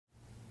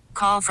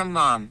call from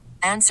mom.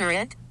 Answer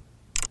it.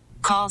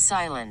 Call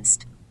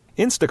silenced.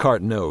 Instacart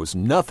knows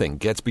nothing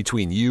gets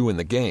between you and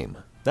the game.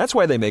 That's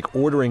why they make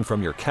ordering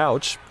from your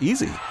couch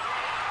easy.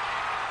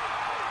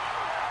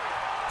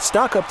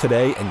 Stock up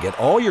today and get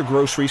all your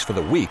groceries for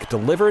the week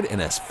delivered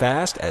in as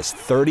fast as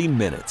 30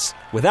 minutes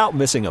without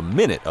missing a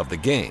minute of the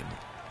game.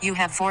 You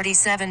have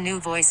 47 new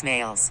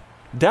voicemails.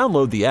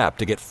 Download the app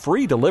to get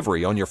free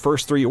delivery on your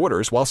first 3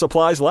 orders while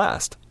supplies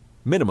last.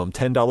 Minimum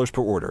 $10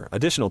 per order.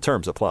 Additional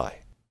terms apply.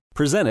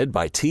 Presented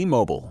by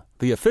T-Mobile,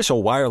 the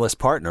official wireless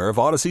partner of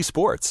Odyssey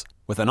Sports.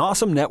 With an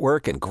awesome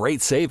network and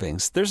great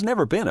savings, there's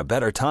never been a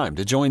better time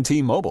to join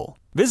T-Mobile.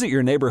 Visit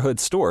your neighborhood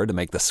store to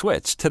make the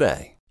switch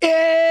today.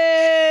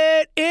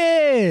 It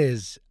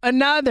is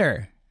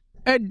another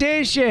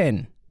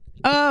edition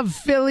of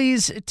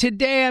Phillies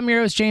Today. I'm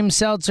your host, James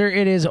Seltzer.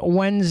 It is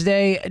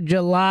Wednesday,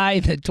 July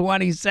the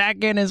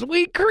 22nd, as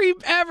we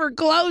creep ever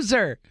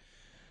closer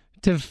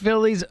to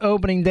Phillies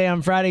opening day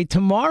on Friday.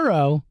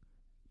 Tomorrow,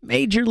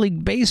 Major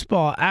League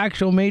Baseball,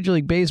 actual Major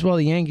League Baseball,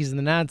 the Yankees and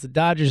the Nats, the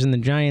Dodgers and the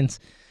Giants,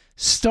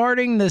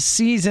 starting the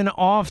season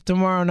off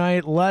tomorrow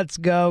night. Let's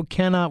go.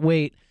 Cannot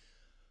wait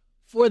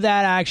for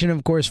that action.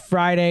 Of course,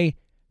 Friday,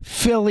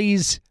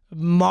 Phillies,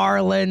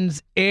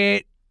 Marlins.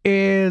 It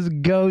is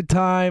go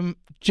time.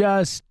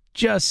 Just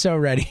so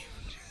ready.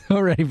 So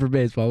ready for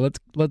baseball.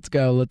 Let's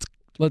go.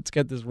 Let's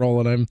get this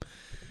rolling. I'm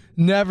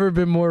never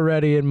been more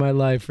ready in my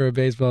life for a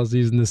baseball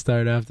season to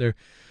start after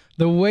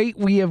the wait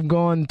we have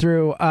gone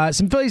through.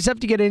 Some Phillies stuff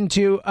to get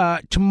into.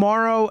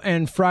 Tomorrow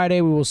and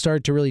Friday, we will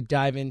start to really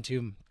dive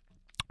into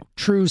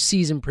true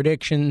season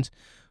predictions.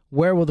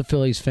 Where will the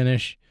Phillies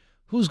finish?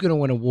 Who's going to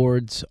win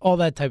awards? All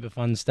that type of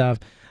fun stuff.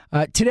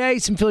 Today,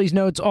 some Phillies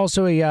notes.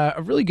 Also,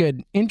 a really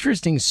good,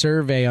 interesting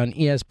survey on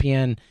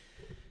ESPN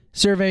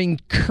surveying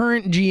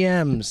current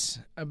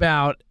GMs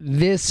about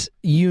this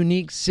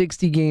unique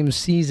 60-game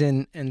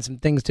season and some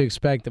things to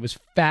expect. That was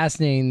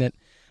fascinating that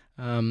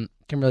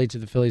can relate to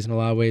the Phillies in a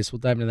lot of ways. We'll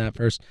dive into that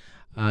first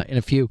in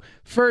a few.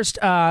 First,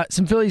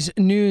 some Phillies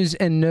news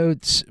and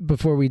notes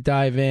before we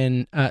dive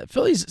in.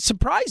 Phillies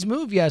surprise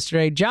move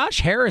yesterday.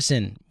 Josh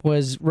Harrison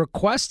was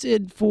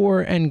requested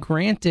for and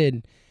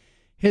granted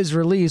his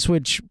release,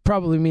 which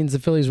probably means the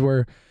Phillies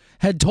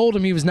had told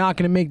him he was not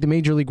going to make the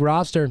Major League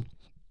roster,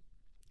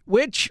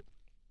 which,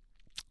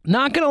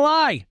 not going to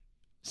lie,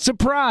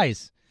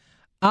 surprise.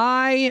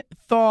 I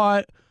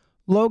thought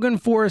Logan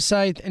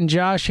Forsythe and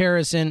Josh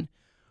Harrison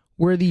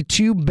were the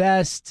two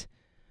best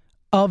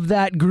of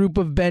that group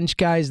of bench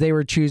guys they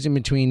were choosing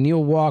between.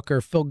 Neil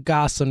Walker, Phil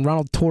Gosselin,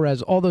 Ronald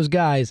Torres, all those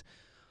guys.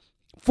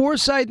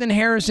 Forsythe and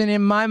Harrison,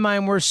 in my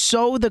mind, were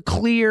so the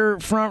clear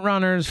front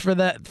runners for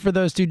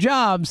those two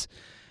jobs,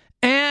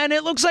 and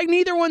it looks like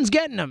neither one's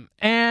getting them.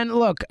 And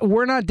look,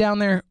 we're not down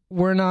there.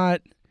 We're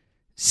not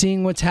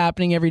seeing what's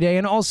happening every day.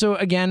 And also,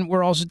 again,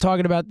 we're also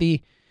talking about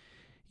the,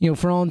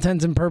 for all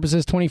intents and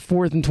purposes,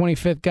 24th and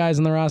 25th guys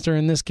on the roster.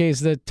 In this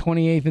case, the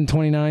 28th and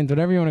 29th,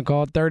 whatever you want to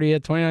call it,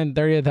 30th, 29th,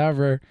 30th,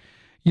 however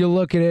you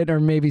look at it, or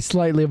maybe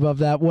slightly above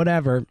that,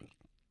 whatever.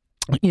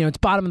 It's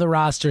bottom of the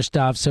roster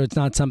stuff, so it's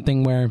not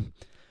something where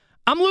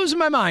I'm losing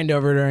my mind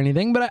over it or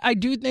anything. But I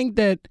do think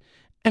that,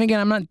 and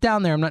again, I'm not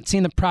down there. I'm not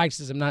seeing the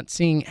practices. I'm not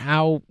seeing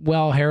how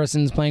well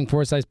Harrison's playing,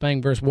 Forsythe's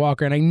playing versus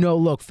Walker. And I know,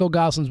 look, Phil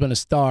Gosselin's been a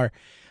star.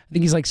 I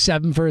think he's like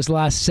 7 for his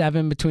last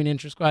 7 between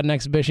intra-squad and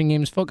exhibition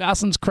games. Phil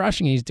Gosselin's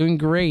crushing. He's doing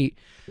great.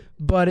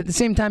 But at the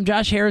same time,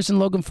 Josh Harrison,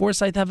 Logan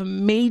Forsythe have a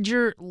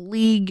major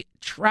league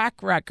track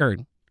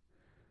record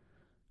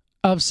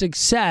of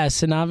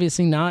success, and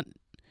obviously not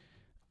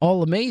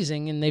all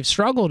amazing, and they've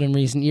struggled in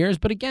recent years.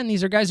 But again,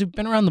 these are guys who've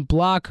been around the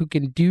block, who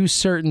can do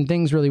certain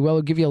things really well,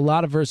 who give you a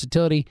lot of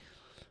versatility.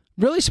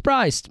 Really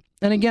surprised.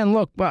 And again,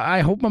 look,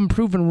 I hope I'm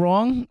proven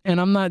wrong, and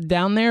I'm not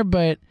down there,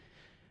 but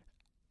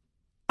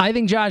I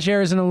think Josh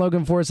Harrison and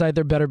Logan Forsythe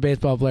are better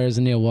baseball players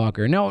than Neil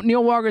Walker. No,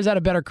 Neil Walker's had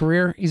a better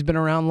career. He's been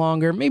around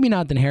longer. Maybe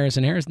not than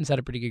Harrison. Harrison's had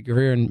a pretty good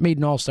career and made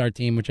an all-star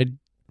team, which I'm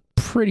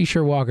pretty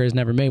sure Walker has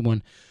never made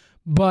one.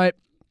 But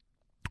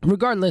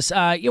regardless,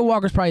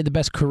 Walker's probably the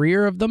best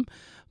career of them.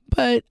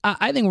 But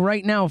I think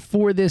right now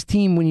for this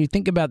team, when you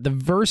think about the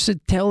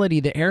versatility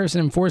that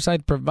Harrison and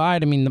Forsythe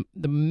provide, I mean,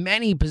 the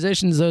many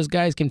positions those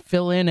guys can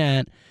fill in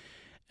at,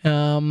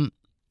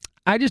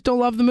 I just don't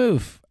love the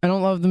move. I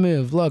don't love the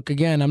move. Look,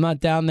 again, I'm not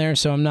down there,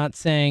 so I'm not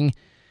saying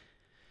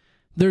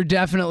they're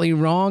definitely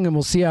wrong, and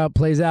we'll see how it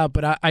plays out.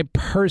 But I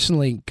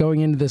personally,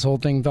 going into this whole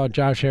thing, thought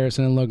Josh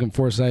Harrison and Logan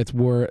Forsythe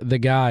were the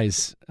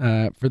guys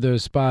for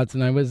those spots,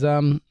 and I was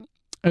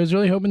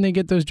really hoping they'd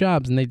get those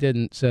jobs, and they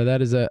didn't. So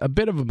that is a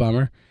bit of a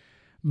bummer.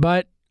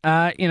 But,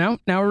 now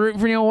we're rooting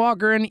for Neil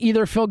Walker and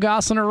either Phil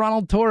Gosselin or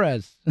Ronald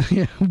Torres.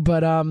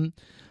 But,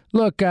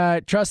 look,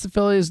 trust the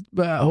Phillies.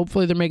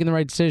 Hopefully they're making the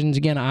right decisions.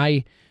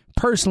 Again,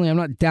 personally, I'm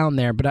not down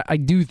there, but I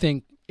do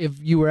think if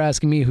you were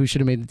asking me who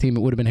should have made the team,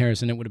 it would have been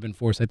Harrison. It would have been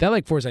Forsythe. I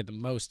like Forsythe the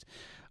most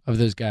of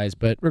those guys.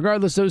 But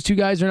regardless, those two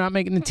guys are not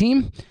making the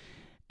team.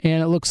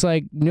 And it looks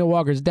like Neil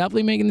Walker's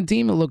definitely making the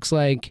team. It looks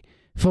like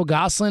Phil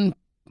Gosselin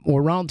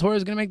or Ronald Torres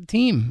is going to make the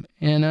team.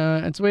 And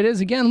that's the way it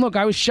is. Again, look,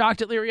 I was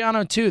shocked at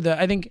Liriano, too.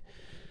 I think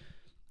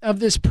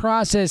this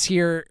process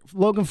here,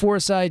 Logan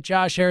Forsythe,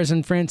 Josh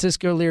Harrison,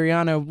 Francisco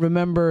Liriano,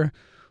 remember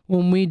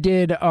when we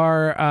did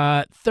our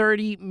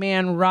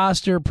 30-man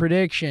roster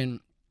prediction,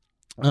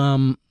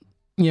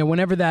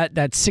 whenever that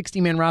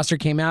 60-man roster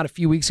came out a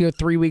few weeks ago,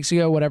 3 weeks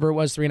ago, whatever it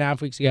was,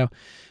 3.5 weeks ago,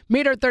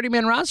 made our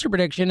 30-man roster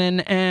prediction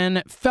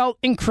and felt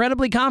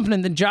incredibly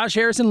confident that Josh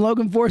Harrison,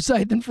 Logan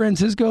Forsythe, and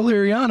Francisco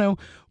Liriano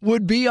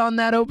would be on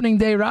that opening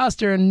day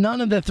roster, and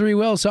none of the three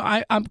will. So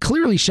I'm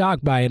clearly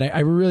shocked by it. I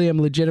really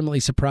am legitimately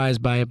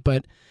surprised by it.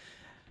 But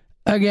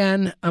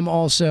again, I'm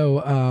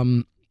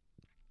also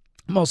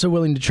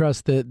willing to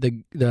trust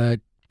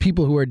the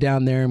people who are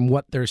down there and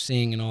what they're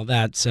seeing and all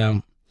that.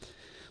 So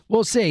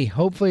we'll see.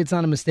 Hopefully, it's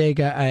not a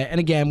mistake. And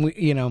again,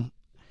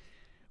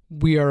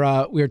 we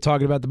are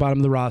talking about the bottom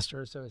of the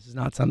roster, so this is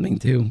not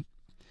something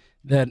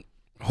that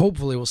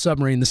hopefully will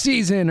submarine the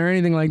season or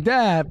anything like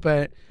that.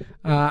 But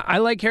I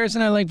like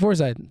Harrison. I like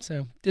Forsythe.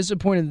 So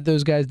disappointed that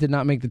those guys did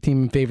not make the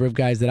team in favor of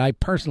guys that I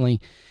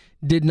personally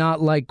did not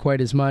like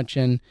quite as much.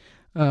 And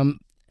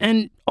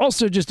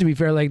also, just to be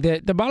fair, like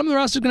the bottom of the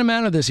roster is going to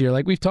matter this year,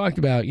 like we've talked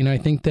about. I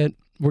think that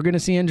we're going to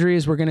see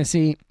injuries. We're going to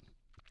see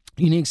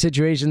unique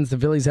situations. The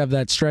Phillies have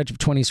that stretch of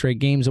 20 straight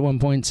games at one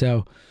point,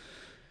 so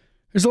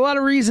there's a lot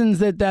of reasons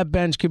that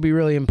bench could be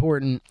really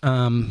important,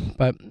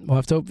 but we'll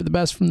have to hope for the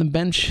best from the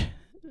bench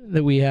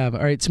that we have.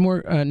 All right, some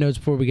more notes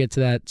before we get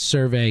to that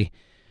survey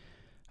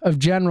of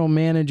general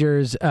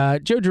managers.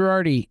 Joe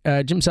Girardi,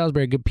 Jim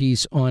Salisbury, a good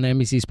piece on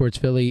NBC Sports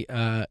Philly.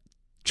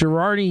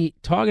 Girardi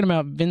talking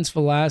about Vince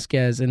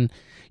Velasquez, and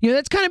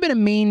that's kind of been a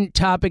main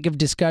topic of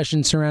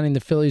discussion surrounding the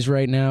Phillies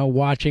right now,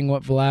 watching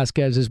what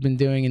Velasquez has been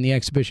doing in the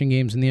exhibition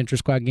games and the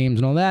inter-squad games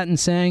and all that, and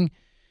saying,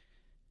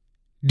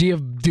 do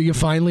you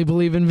finally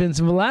believe in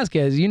Vincent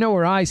Velasquez? You know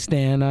where I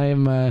stand. I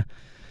am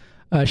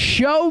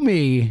show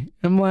me.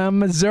 I'm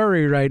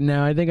Missouri right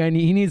now. I think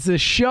he needs to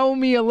show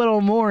me a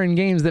little more in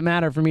games that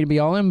matter for me to be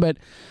all in, but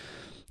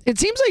it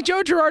seems like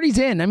Joe Girardi's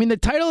in. I mean, the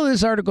title of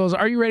this article is,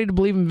 "Are you ready to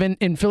believe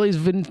in Phillies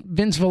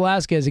Vince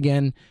Velasquez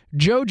again?"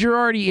 Joe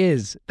Girardi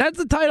is. That's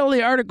the title of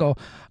the article.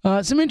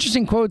 Some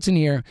interesting quotes in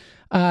here.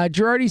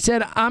 Girardi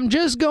said, "I'm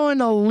just going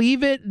to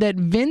leave it that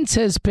Vince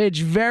has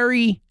pitched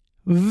very,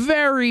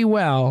 very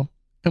well,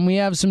 and we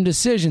have some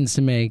decisions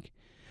to make.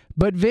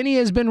 But Vinny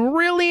has been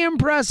really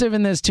impressive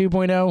in this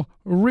 2.0.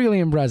 Really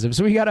impressive."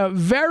 So we got a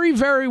very,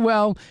 very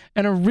well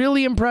and a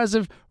really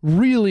impressive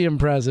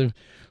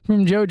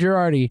from Joe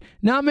Girardi.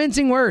 Not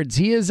mincing words.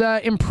 He is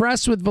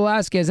impressed with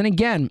Velasquez. And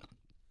again,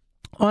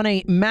 on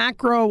a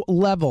macro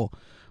level,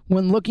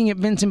 when looking at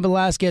Vincent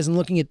Velasquez and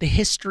looking at the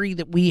history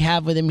that we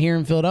have with him here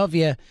in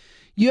Philadelphia,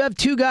 you have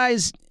two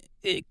guys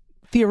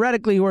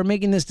theoretically who are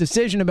making this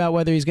decision about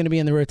whether he's going to be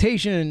in the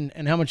rotation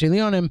and how much they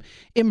lean on him,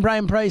 in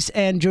Brian Price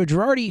and Joe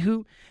Girardi,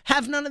 who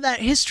have none of that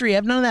history,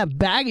 have none of that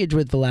baggage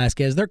with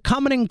Velasquez. They're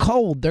coming in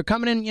cold. They're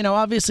coming in,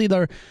 obviously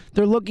they're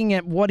looking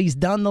at what he's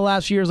done the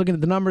last few years, looking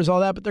at the numbers, all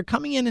that, but they're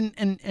coming in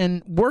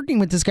and working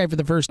with this guy for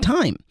the first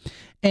time.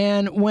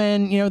 And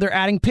when, they're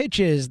adding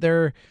pitches,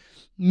 they're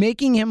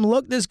making him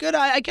look this good,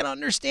 I can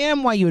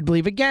understand why you would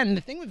believe. Again,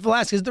 the thing with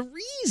Velasquez, the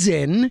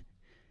reason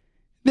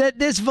that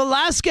this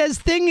Velasquez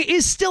thing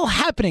is still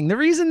happening, the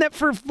reason that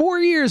for 4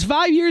 years,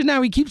 5 years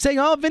now, we keep saying,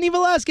 Vinny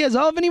Velasquez,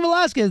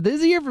 this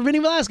is a year for Vinny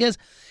Velasquez,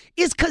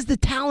 is because the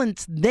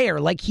talent's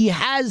there. Like, he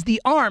has the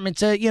arm.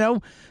 It's a,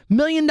 $1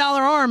 million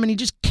arm, and he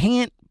just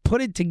can't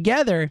put it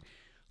together.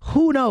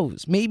 Who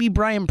knows? Maybe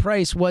Brian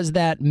Price was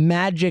that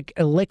magic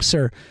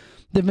elixir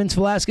that Vince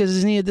Velasquez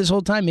has needed this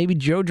whole time. Maybe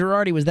Joe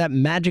Girardi was that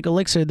magic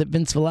elixir that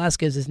Vince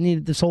Velasquez has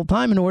needed this whole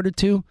time in order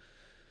to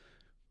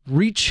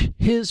reach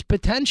his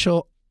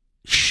potential.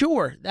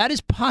 Sure, that is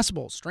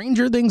possible.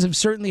 Stranger things have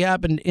certainly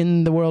happened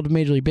in the world of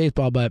Major League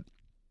Baseball, but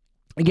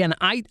again,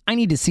 I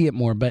need to see it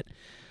more, but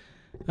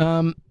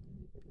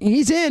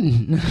he's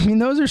in. I mean,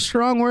 those are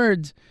strong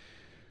words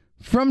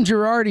from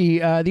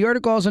Girardi. The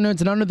article also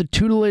notes that under the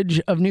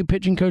tutelage of new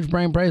pitching coach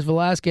Brian Price,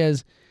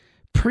 Velasquez,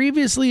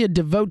 previously a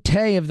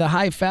devotee of the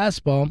high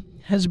fastball,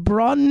 has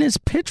broadened his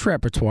pitch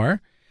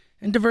repertoire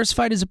and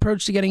diversified his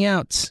approach to getting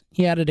outs.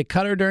 He added a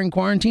cutter during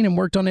quarantine and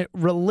worked on it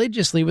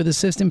religiously with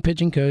assistant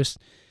pitching coach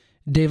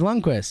Dave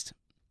Lundquist.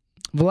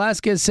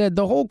 Velasquez said,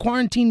 "The whole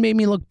quarantine made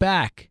me look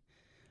back.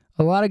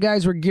 A lot of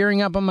guys were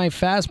gearing up on my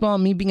fastball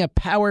and me being a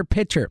power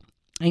pitcher.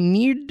 I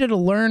needed to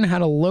learn how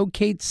to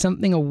locate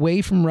something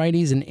away from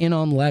righties and in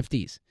on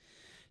lefties.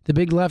 The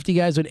big lefty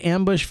guys would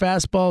ambush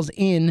fastballs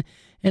in,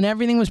 and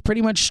everything was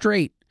pretty much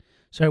straight.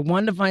 So I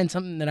wanted to find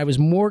something that I was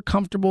more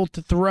comfortable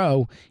to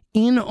throw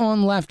in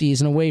on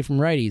lefties and away from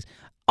righties."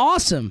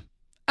 Awesome.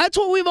 That's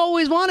what we've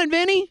always wanted,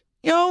 Vinny.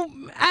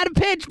 Add a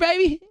pitch,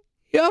 baby.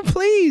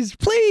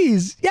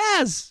 Please.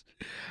 Yes.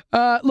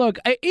 Look,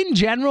 in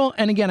general,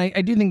 and again,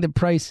 I do think that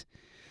Price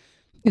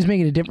is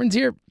making a difference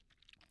here.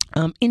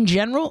 In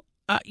general,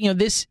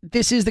 this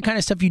is the kind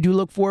of stuff you do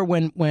look for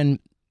when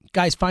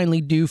guys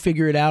finally do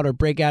figure it out or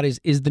break out is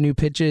the new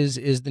pitches,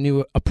 is the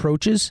new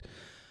approaches.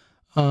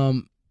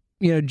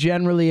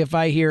 Generally, if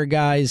I hear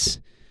guys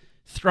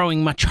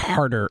throwing much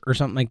harder or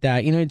something like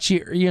that, that's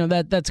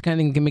the kind of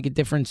thing that can make a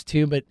difference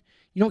too. But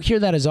You don't hear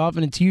that as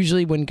often. It's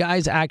usually when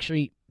guys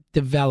actually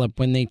develop,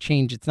 when they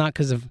change. It's not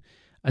because of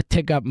a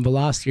tick up in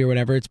velocity or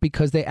whatever. It's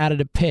because they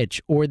added a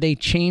pitch or they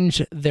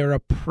changed their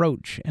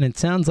approach. And it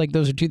sounds like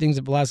those are two things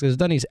that Velasquez has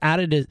done. He's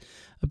added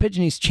a pitch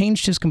and he's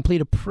changed his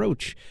complete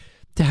approach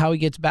to how he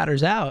gets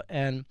batters out.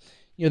 And,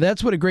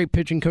 that's what a great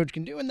pitching coach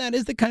can do. And that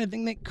is the kind of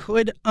thing that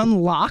could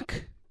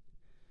unlock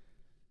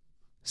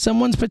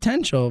someone's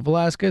potential.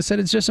 Velasquez said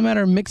it's just a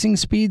matter of mixing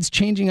speeds,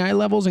 changing eye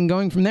levels, and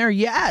going from there.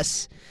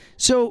 Yes.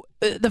 So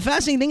the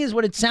fascinating thing is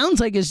what it sounds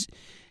like is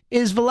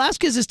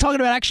Velasquez is talking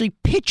about actually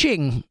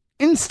pitching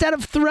instead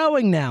of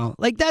throwing now.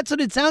 Like, that's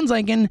what it sounds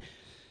like. And,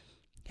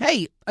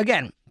 hey,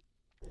 again,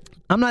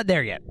 I'm not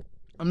there yet.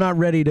 I'm not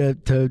ready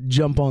to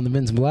jump on the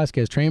Vincent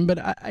Velasquez train, but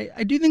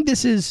I do think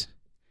this is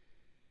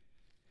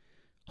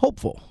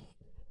hopeful.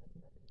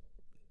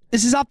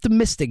 This is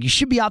optimistic. You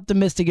should be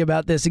optimistic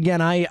about this.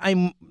 Again,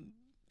 I'm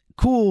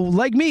cool,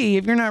 like me,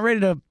 if you're not ready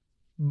to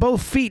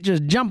both feet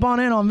just jump on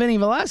in on Vinny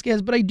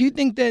Velasquez, but I do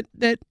think that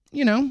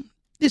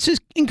this is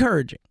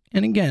encouraging.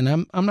 And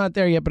again, I'm not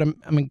there yet, but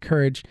I'm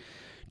encouraged.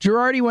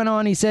 Girardi went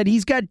on. He said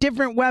he's got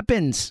different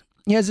weapons.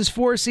 He has his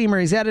four-seamer.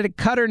 He's added a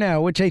cutter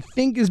now, which I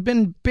think has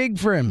been big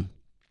for him.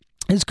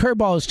 His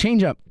curveball, his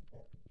changeup.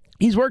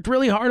 He's worked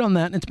really hard on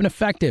that, and it's been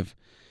effective.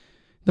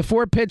 The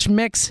 4-pitch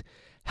mix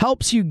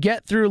helps you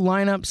get through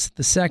lineups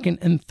the second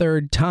and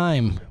third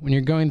time. When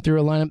you're going through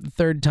a lineup the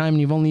third time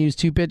and you've only used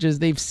 2 pitches,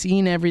 they've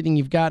seen everything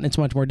you've got, and it's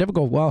much more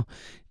difficult. Well,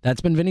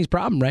 that's been Vinny's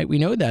problem, right? We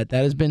know that.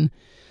 That has been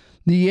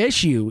the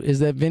issue, is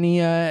that Vinny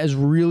has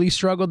really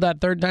struggled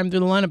that third time through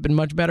the lineup, been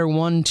much better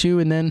 1, 2,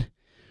 and then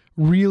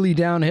really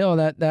downhill.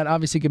 That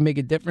obviously could make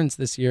a difference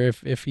this year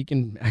if he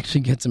can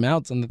actually get some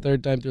outs on the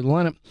third time through the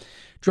lineup.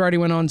 Girardi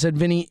went on and said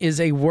Vinny is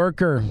a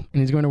worker, and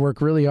he's going to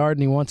work really hard,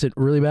 and he wants it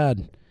really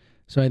bad.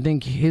 So I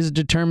think his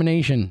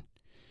determination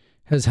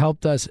has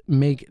helped him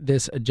make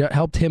this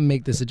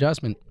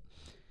adjustment.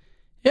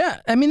 Yeah,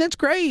 I mean, that's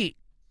great.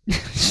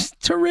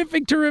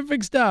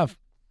 Terrific stuff.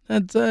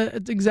 That's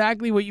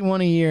exactly what you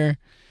want to hear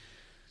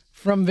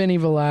from Vinny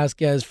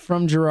Velasquez,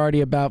 from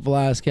Girardi about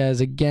Velasquez.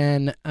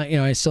 Again, I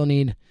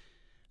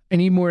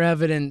need more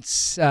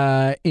evidence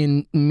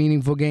in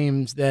meaningful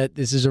games that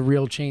this is a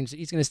real change that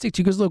he's going to stick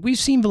to. Because look, we've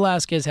seen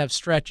Velasquez have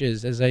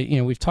stretches, as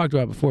we've talked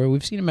about before.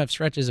 We've seen him have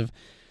stretches of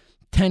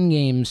 10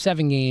 games,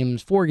 7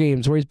 games, 4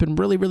 games where he's been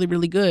really, really,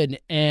 really good.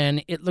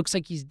 And it looks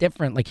like he's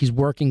different, like he's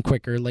working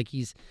quicker, like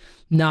he's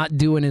not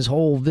doing his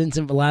whole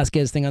Vincent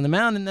Velasquez thing on the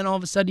mound. And then all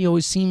of a sudden he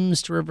always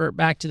seems to revert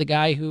back to the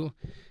guy who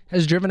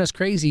has driven us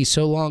crazy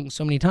so long,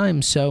 so many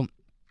times. So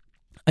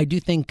I do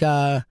think,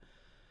 I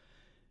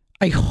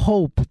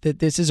hope that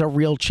this is a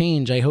real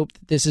change. I hope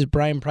that this is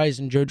Brian Price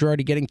and Joe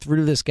Girardi getting through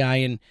to this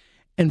guy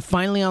and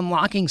finally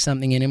unlocking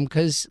something in him.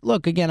 Because,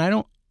 look, again, I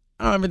don't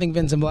ever think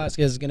Vincent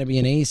Velasquez is going to be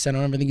an ace. I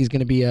don't ever think he's going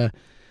to be a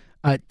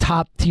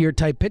top-tier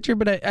type pitcher.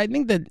 But I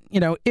think that,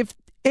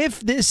 if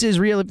this is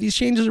real, if these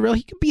changes are real,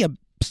 he could be a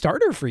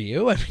starter for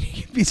you. I mean,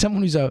 he could be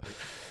someone who's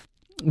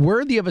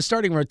worthy of a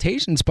starting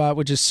rotation spot,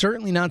 which is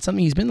certainly not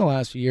something he's been the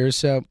last few years.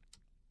 So,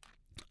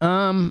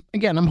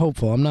 again, I'm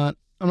hopeful. I'm not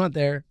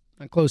there.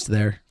 Not close to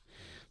there.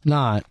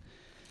 Not.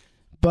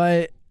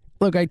 But,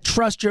 look, I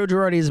trust Joe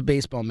Girardi as a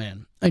baseball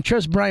man. I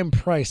trust Brian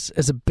Price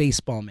as a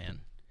baseball man.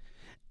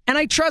 And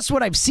I trust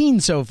what I've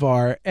seen so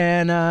far.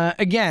 And,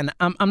 again,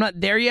 I'm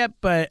not there yet,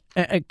 but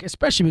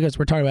especially because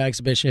we're talking about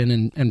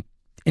exhibition and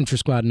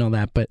intra-squad and all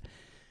that. But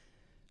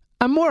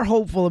I'm more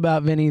hopeful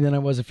about Vinny than I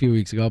was a few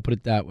weeks ago. I'll put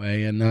it that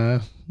way.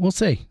 And we'll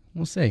see.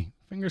 We'll see.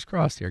 Fingers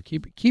crossed here.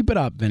 Keep it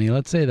up, Vinny.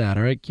 Let's say that,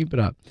 all right? Keep it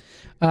up.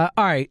 All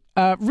right.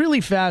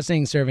 Really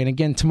fascinating survey. And,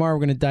 again, tomorrow we're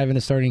going to dive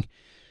into starting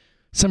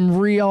some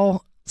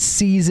real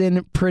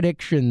season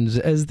predictions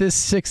as this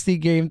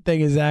 60-game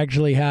thing is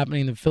actually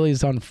happening. The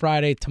Phillies on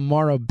Friday.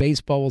 Tomorrow,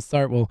 baseball will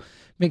start. We'll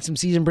make some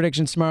season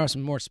predictions tomorrow,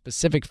 some more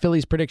specific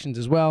Phillies predictions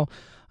as well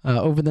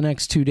over the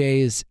next 2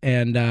 days.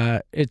 And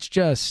it's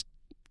go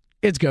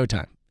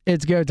time.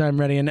 It's go time,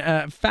 ready.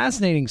 And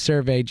fascinating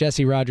survey.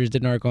 Jesse Rogers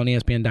did an article on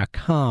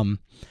ESPN.com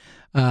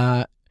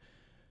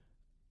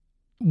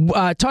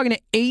talking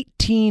to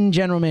 18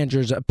 general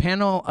managers, a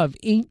panel of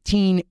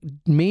 18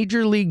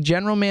 major league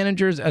general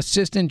managers,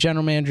 assistant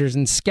general managers,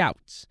 and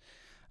scouts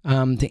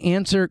to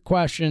answer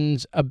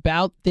questions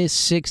about this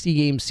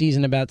 60-game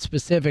season, about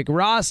specific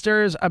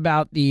rosters,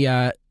 about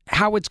the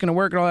how it's going to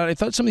work and all that. I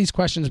thought some of these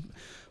questions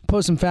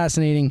posed some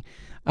fascinating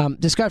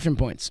discussion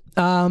points.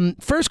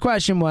 First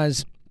question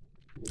was,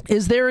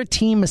 is there a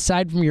team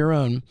aside from your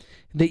own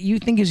that you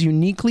think is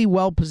uniquely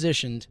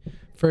well-positioned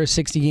for a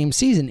 60-game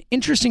season?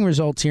 Interesting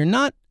results here.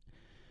 Not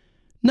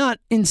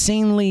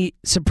insanely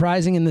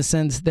surprising in the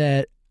sense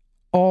that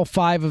all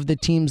 5 of the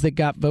teams that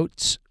got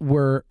votes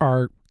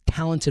are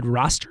talented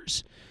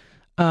rosters.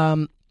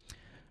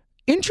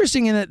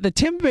 Interesting in that the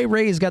Tampa Bay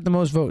Rays got the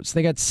most votes.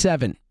 They got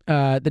 7.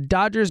 The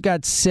Dodgers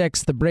got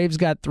 6. The Braves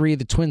got 3.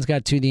 The Twins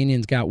got 2. The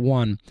Indians got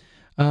 1.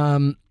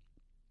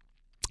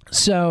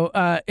 So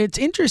it's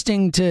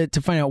interesting to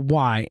find out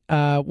why.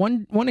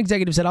 One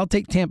executive said, "I'll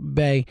take Tampa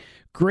Bay.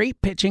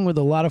 Great pitching with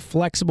a lot of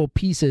flexible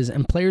pieces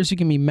and players who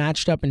can be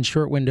matched up in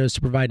short windows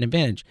to provide an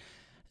advantage."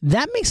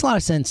 That makes a lot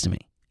of sense to me.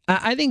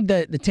 I think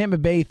the Tampa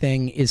Bay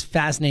thing is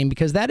fascinating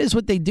because that is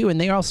what they do,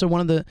 and they are also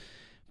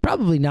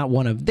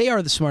they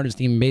are the smartest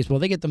team in baseball.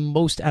 They get the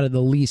most out of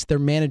the least. Their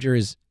manager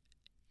is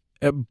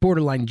a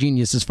borderline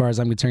genius as far as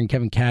I'm concerned.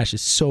 Kevin Cash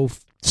is so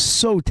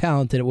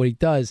talented at what he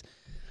does.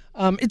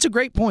 It's a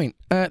great point.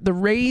 The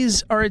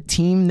Rays are a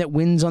team that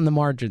wins on the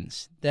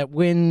margins, that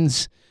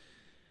wins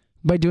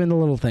by doing the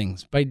little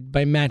things,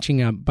 by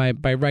matching up,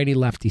 by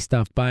righty-lefty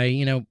stuff,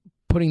 by,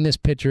 putting this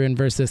pitcher in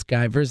versus this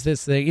guy versus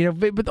this thing,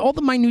 but all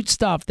the minute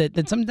stuff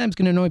that sometimes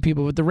can annoy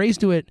people. But the Rays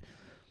do it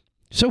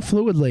so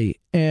fluidly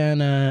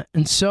and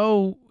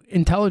so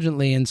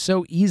intelligently and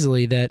so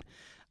easily that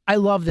I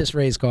love this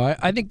Rays call.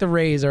 I think the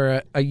Rays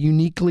are a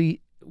uniquely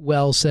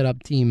well set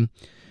up team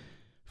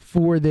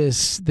for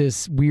this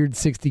weird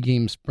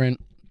 60-game sprint.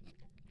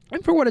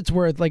 And for what it's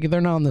worth,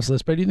 they're not on this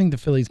list, but I do think the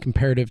Phillies,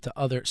 comparative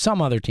to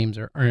some other teams,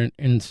 are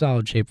in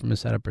solid shape from a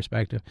setup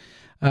perspective.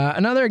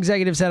 Another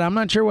executive said, "I'm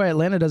not sure why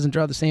Atlanta doesn't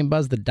draw the same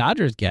buzz the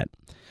Dodgers get.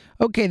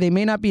 Okay, they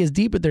may not be as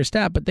deep with their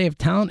staff, but they have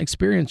talent,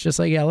 experience, just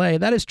like LA."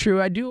 That is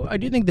true. I do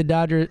think the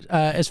Dodgers,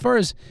 as far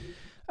as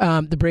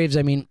the Braves,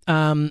 they're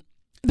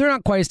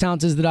not quite as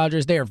talented as the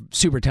Dodgers. They are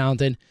super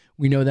talented.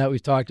 We know that.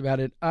 We've talked about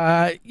it.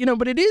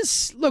 But it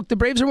is. Look, the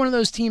Braves are one of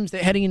those teams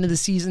that heading into the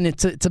season,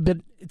 it's a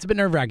bit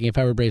nerve-wracking if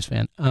I were a Braves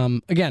fan.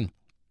 Again,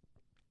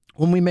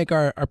 when we make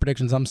our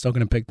predictions, I'm still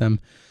going to pick them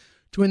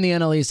to win the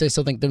NL East. I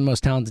still think they're the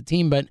most talented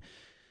team, but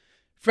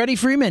Freddie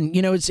Freeman,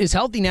 is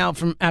healthy now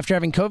from after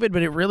having COVID,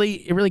 but it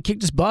really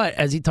kicked his butt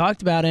as he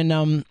talked about. And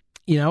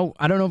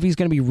I don't know if he's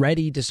going to be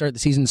ready to start the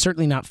season.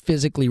 Certainly not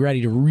physically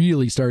ready to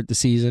really start the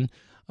season.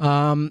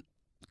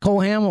 Cole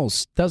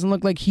Hamels doesn't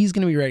look like he's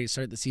going to be ready to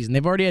start the season.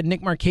 They've already had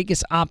Nick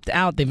Markakis opt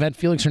out. They've had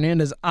Felix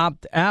Hernandez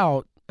opt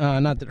out.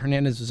 Not that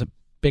Hernandez was a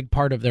big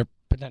part of their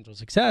potential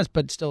success,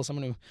 but still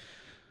someone who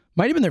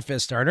might have been their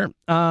fifth starter.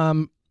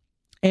 And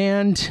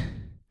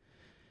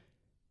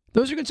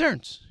those are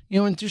concerns.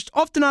 And just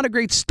often not a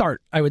great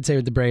start, I would say,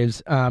 with the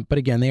Braves. But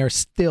again, they are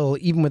still,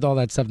 even with all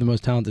that stuff, the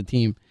most talented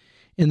team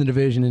in the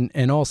division.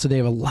 And also they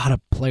have a lot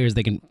of players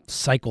they can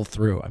cycle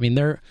through.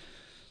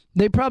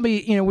 They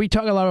probably, we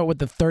talk a lot about what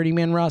the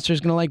 30-man roster is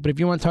going to like, but if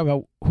you want to talk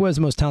about who has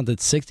the most talented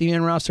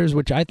 60-man rosters,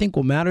 which I think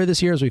will matter this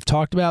year, as we've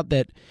talked about,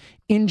 that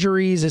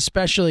injuries,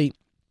 especially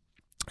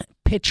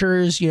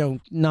pitchers,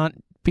 not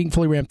being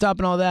fully ramped up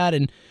and all that,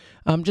 and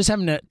just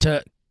having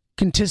to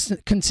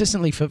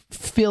consistently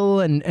fulfill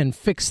and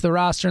fix the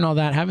roster and all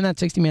that, having that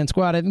 60-man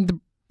squad, I think the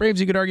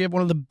Braves, you could argue, have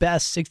one of the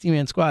best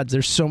 60-man squads.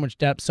 There's so much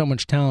depth, so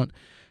much talent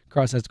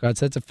across that squad,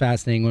 so that's a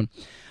fascinating one.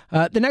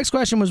 The next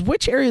question was,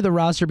 which area of the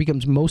roster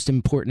becomes most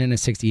important in a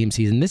 60-game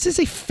season? This is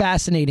a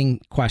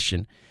fascinating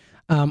question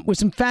with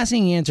some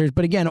fascinating answers,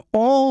 but again,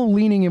 all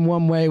leaning in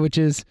one way, which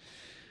is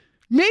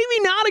maybe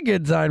not a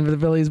good sign for the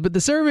Phillies, but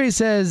the survey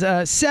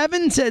says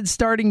 7 said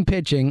starting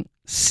pitching,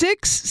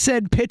 6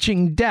 said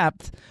pitching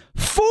depth,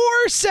 4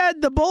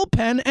 said the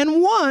bullpen,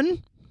 and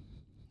 1,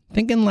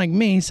 thinking like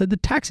me, said the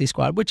taxi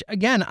squad, which,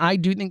 again, I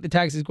do think the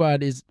taxi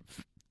squad is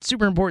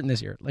super important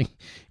this year.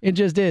 It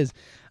just is.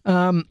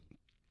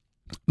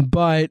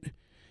 But,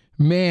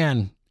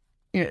 man,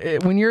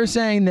 when you're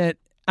saying that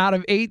out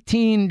of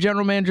 18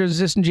 general managers,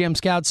 assistant GM,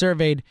 scouts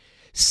surveyed,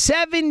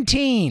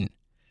 17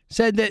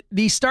 said that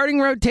the starting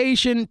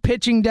rotation,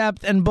 pitching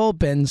depth, and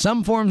bullpen,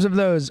 some forms of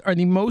those, are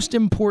the most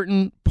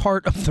important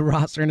part of the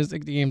roster in a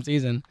 60-game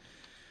season.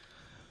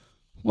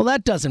 Well,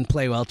 that doesn't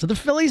play well to the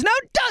Phillies, now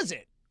does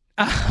it?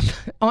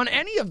 On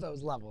any of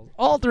those levels.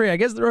 All three. I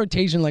guess the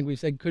rotation, like we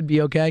said, could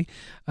be okay.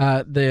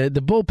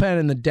 The bullpen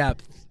and the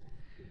depth,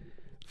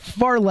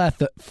 far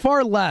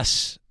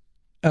less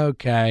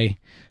okay.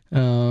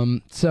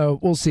 So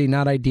we'll see.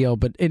 Not ideal,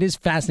 but it is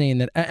fascinating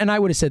that, and I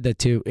would have said that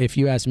too. If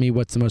you asked me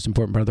what's the most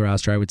important part of the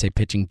roster, I would say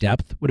pitching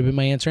depth would have been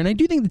my answer. And I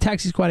do think the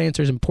taxi squad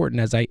answer is important.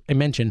 As I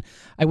mentioned,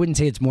 I wouldn't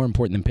say it's more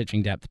important than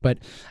pitching depth, but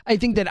I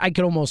think that I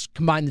could almost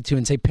combine the two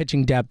and say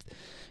pitching depth,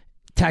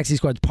 taxi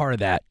squad's part of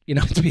that,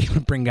 to be able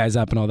to bring guys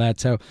up and all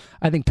that. So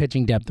I think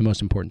pitching depth, the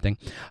most important thing.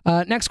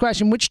 Next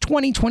question, which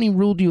 2020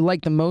 rule do you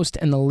like the most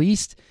and the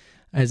least?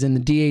 As in the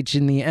DH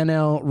in the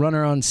NL,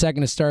 runner on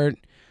second to start,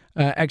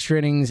 extra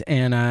innings,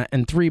 and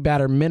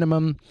 3-batter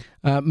minimum.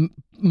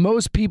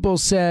 Most people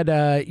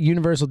said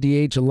universal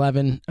DH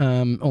 11.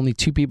 Only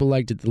 2 people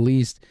liked it the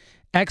least.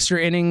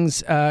 Extra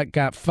innings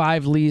got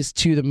 5 least,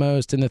 2 the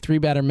most, and the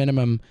 3-batter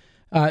minimum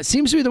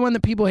seems to be the one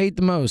that people hate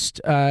the most.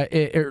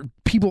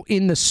 People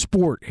in the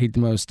sport hate the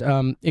most.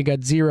 It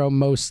got 0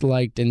 most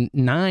liked and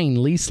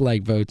 9 least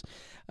liked votes.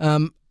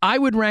 I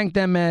would rank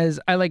them as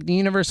I like the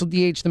universal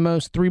DH the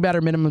most,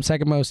 3-batter minimum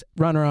second most,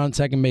 runner on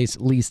second base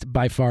least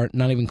by far,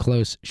 not even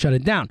close. Shut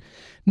it down.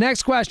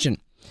 Next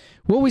question.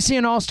 Will we see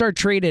an all-star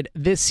traded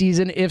this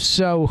season? If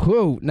so,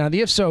 who? Now,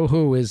 the if so,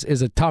 who is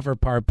a tougher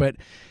part, but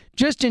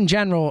just in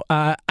general,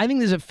 I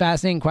think this is a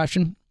fascinating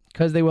question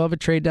because they will have a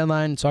trade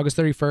deadline. It's August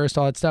 31st,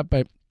 all that stuff,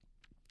 but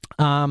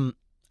I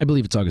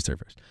believe it's August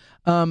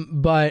 31st.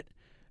 But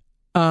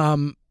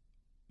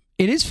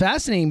it is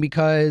fascinating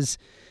because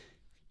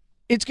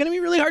it's going to be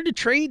really hard to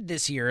trade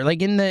this year.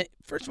 Like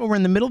first of all, we're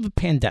in the middle of a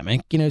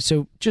pandemic,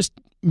 so just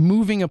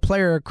moving a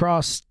player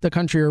across the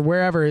country or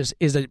wherever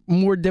is a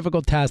more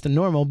difficult task than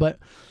normal. But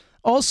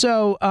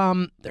also,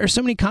 there are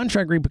so many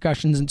contract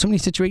repercussions and so many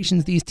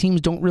situations these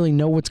teams don't really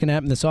know what's going to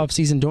happen this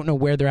offseason, don't know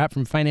where they're at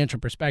from a financial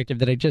perspective,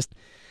 that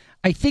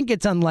I think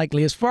it's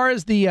unlikely. As far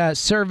as the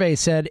survey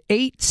said,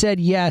 8 said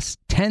yes,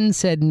 10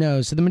 said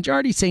no. So the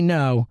majority say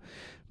no.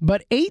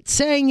 But 8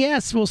 saying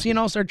yes, we'll see an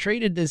all-star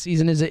traded this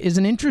season is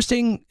an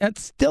interesting,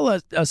 that's still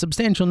a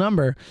substantial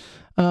number.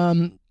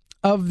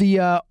 Of the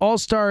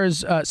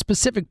all-stars,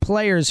 specific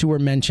players who were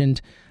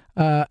mentioned,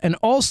 an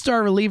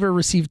all-star reliever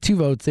received 2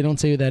 votes. They don't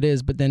say who that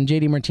is, but then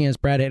J.D. Martinez,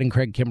 Brad Hand, and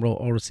Craig Kimbrell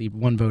all received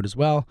 1 vote as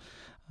well.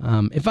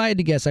 If I had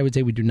to guess, I would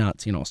say we do not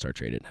see an all-star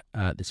traded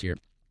this year.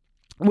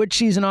 Which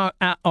season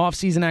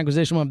off-season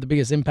acquisition will have the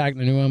biggest impact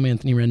on New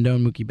Anthony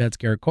Rendon, Mookie Betts,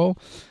 Garrett Cole.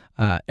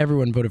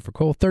 Everyone voted for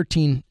Cole.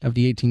 13 of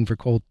the 18 for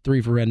Cole,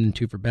 3 for Rendon,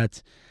 2 for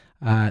Betts.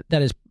 That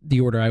is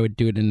the order I would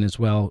do it in as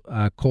well.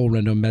 Cole,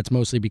 Rendon, Betts,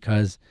 mostly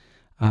because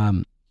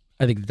I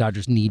think the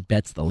Dodgers need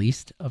Betts the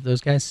least of those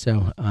guys.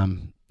 So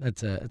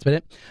that's about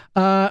it.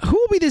 Who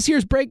will be this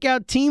year's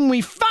breakout team?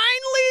 We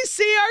finally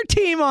see our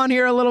team on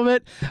here a little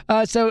bit.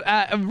 So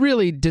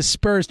really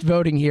dispersed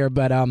voting here,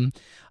 but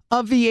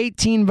of the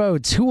 18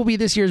 votes, who will be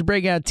this year's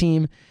breakout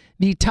team?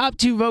 The top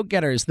 2 vote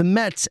getters, the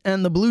Mets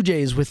and the Blue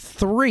Jays, with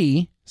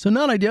 3. So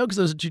not ideal because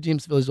those are 2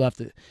 teams the Phillies will have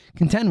to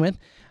contend with.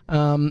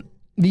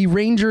 The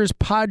Rangers,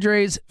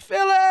 Padres,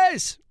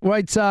 Phillies,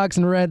 White Sox,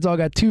 and Reds all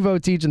got 2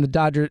 votes each, and the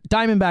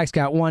Diamondbacks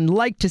got 1.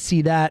 Like to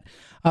see that.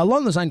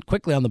 Along those lines,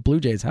 quickly on the Blue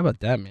Jays. How about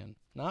that, man?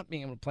 Not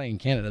being able to play in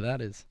Canada, that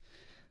is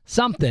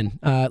something.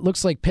 It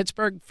looks like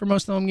Pittsburgh for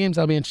most of the home games.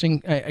 That'll be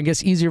interesting. I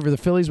guess easier for the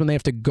Phillies when they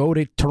have to go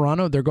to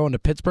Toronto. They're going to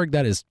Pittsburgh.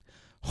 That is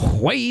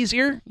way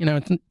easier.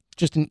 It's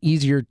just an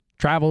easier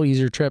travel,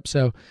 easier trip.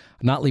 So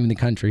I'm not leaving the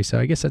country. So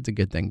I guess that's a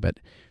good thing. But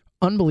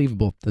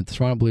unbelievable that the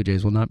Toronto Blue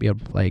Jays will not be able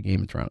to play a game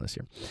in Toronto this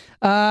year.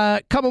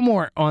 Couple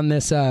more on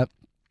this. So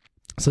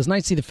it's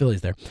nice to see the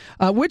Phillies there.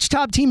 Which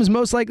top team is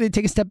most likely to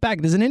take a step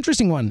back? There's an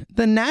interesting one.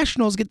 The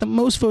Nationals get the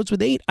most votes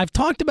with 8. I've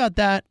talked about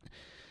that.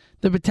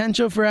 The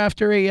potential for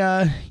after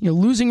a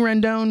losing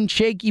Rendon,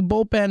 shaky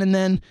bullpen, and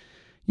then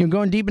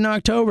going deep in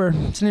October.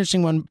 It's an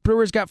interesting one.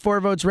 Brewers got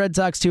 4 votes. Red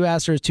Sox 2,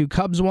 Astros 2,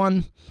 Cubs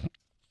 1.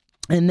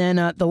 And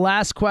then the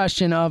last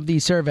question of the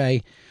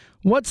survey: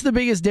 what's the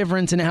biggest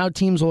difference in how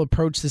teams will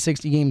approach the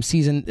 60-game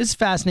season? This is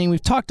fascinating.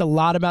 We've talked a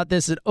lot about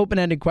this. It's an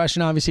open-ended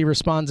question. Obviously,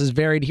 responses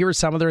varied. Here are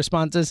some of the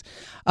responses.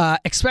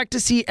 Expect to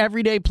see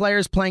everyday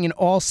players playing in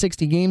all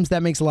 60 games.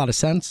 That makes a lot of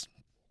sense.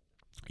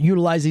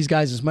 Utilize these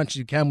guys as much as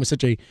you can with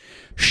such a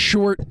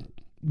short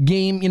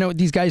game.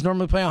 These guys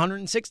normally play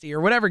 160 or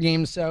whatever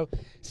games, so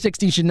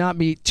 60 should not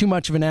be too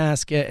much of an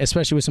ask,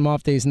 especially with some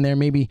off days in there.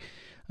 Maybe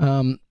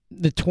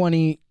the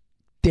 20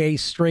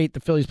 days straight the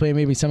Phillies play,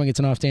 maybe someone gets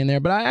an off day in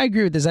there. But I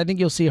agree with this. I think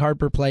you'll see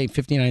Harper play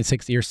 59,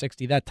 60, or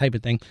 60, that type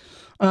of thing.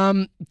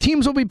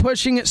 Teams will be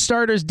pushing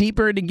starters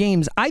deeper into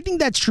games. I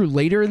think that's true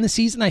later in the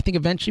season. I think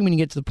eventually when you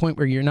get to the point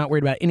where you're not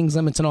worried about innings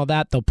limits and all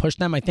that, they'll push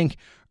them. I think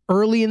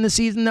early in the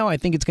season, though, I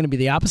think it's going to be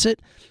the opposite.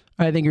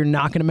 I think you're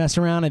not going to mess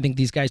around. I think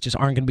these guys just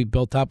aren't going to be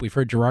built up. We've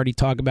heard Girardi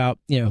talk about,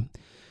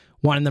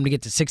 wanting them to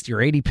get to 60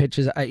 or 80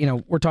 pitches.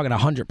 We're talking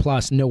 100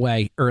 plus, no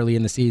way early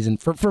in the season.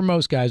 For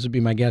most guys would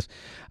be my guess.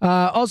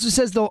 Also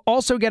says they'll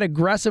also get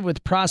aggressive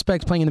with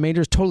prospects playing in the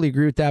majors. Totally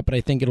agree with that, but I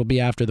think it'll be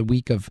after the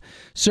week of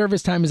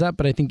service time is up.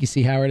 But I think you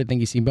see Howard. I think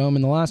you see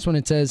Bowman. The last one,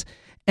 it says,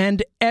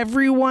 and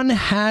everyone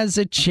has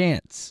a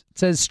chance. It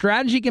says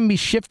strategy can be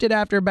shifted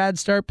after a bad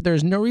start, but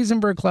there's no reason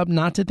for a club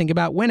not to think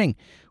about winning,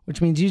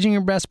 which means using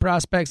your best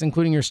prospects,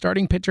 including your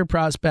starting pitcher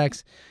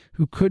prospects,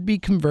 who could be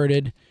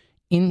converted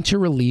into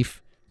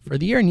relief for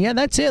the year. And yeah,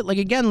 that's it.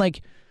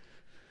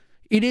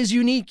 It is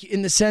unique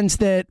in the sense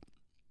that,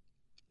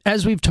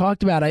 as we've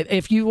talked about,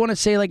 if you want to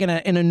say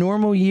in a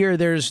normal year,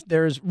 there's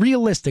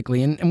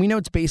realistically, and we know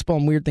it's baseball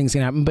and weird things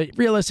can happen, but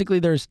realistically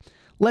there's,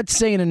 let's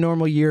say in a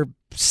normal year,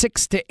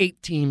 6 to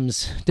 8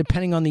 teams,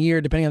 depending on the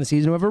year, depending on the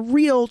season, who have a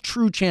real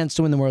true chance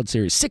to win the World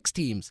Series. 6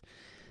 teams.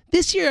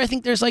 This year, I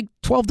think there's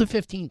 12 to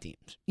 15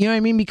 teams. You know what I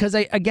mean? Because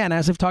again,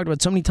 as I've talked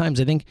about so many times,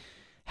 I think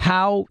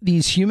how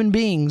these human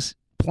beings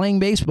playing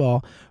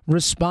baseball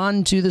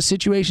respond to the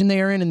situation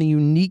they are in and the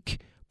unique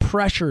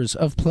pressures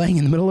of playing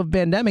in the middle of a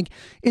pandemic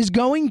is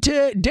going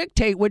to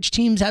dictate which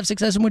teams have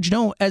success and which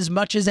don't, as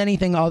much as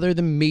anything other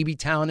than maybe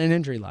talent and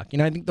injury luck.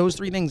 I think those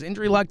 3 things,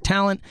 injury luck,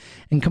 talent,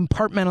 and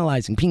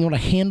compartmentalizing, being able to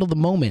handle the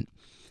moment,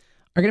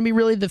 are going to be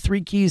really the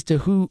 3 keys to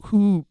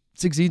who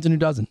succeeds and who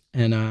doesn't.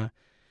 And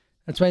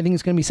that's why I think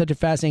it's going to be such a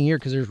fascinating year,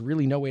 because there's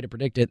really no way to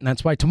predict it. And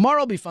that's why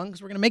tomorrow will be fun,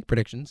 because we're going to make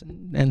predictions.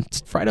 And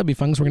Friday will be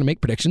fun, because we're going to make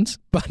predictions.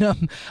 But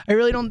I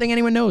really don't think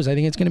anyone knows. I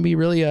think it's going to be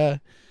really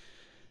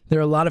there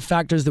are a lot of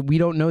factors that we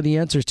don't know the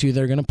answers to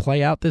that are going to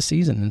play out this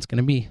season. And it's going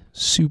to be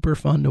super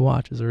fun to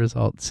watch as a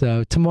result.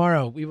 So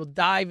tomorrow we will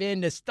dive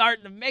in to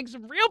start to make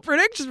some real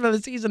predictions for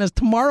the season, as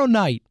tomorrow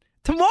night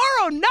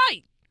Tomorrow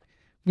night,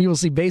 we will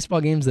see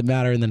baseball games that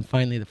matter, and then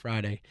finally the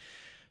Friday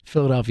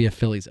Philadelphia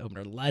Phillies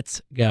opener.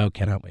 Let's go.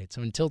 Cannot wait.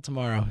 So until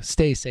tomorrow,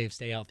 stay safe,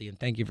 stay healthy, and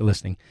thank you for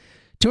listening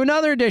to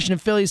another edition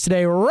of Phillies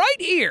Today right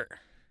here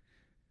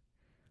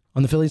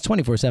on the Phillies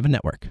 24/7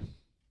 Network.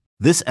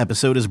 This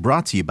episode is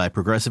brought to you by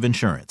Progressive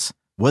Insurance.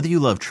 Whether you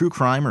love true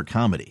crime or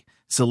comedy,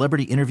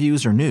 celebrity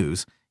interviews or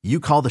news, you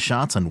call the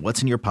shots on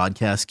what's in your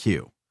podcast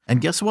queue.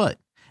 And guess what?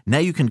 Now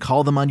you can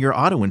call them on your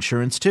auto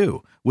insurance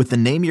too with the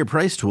Name Your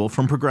Price tool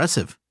from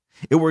Progressive.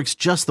 It works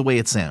just the way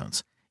it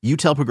sounds. You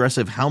tell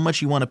Progressive how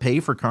much you want to pay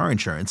for car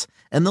insurance,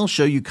 and they'll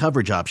show you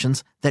coverage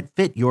options that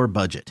fit your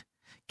budget.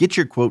 Get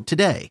your quote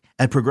today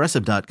at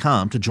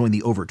Progressive.com to join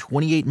the over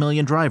 28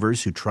 million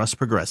drivers who trust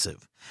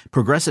Progressive.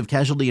 Progressive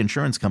Casualty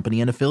Insurance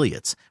Company and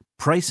Affiliates.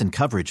 Price and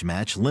coverage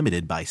match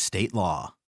limited by state law.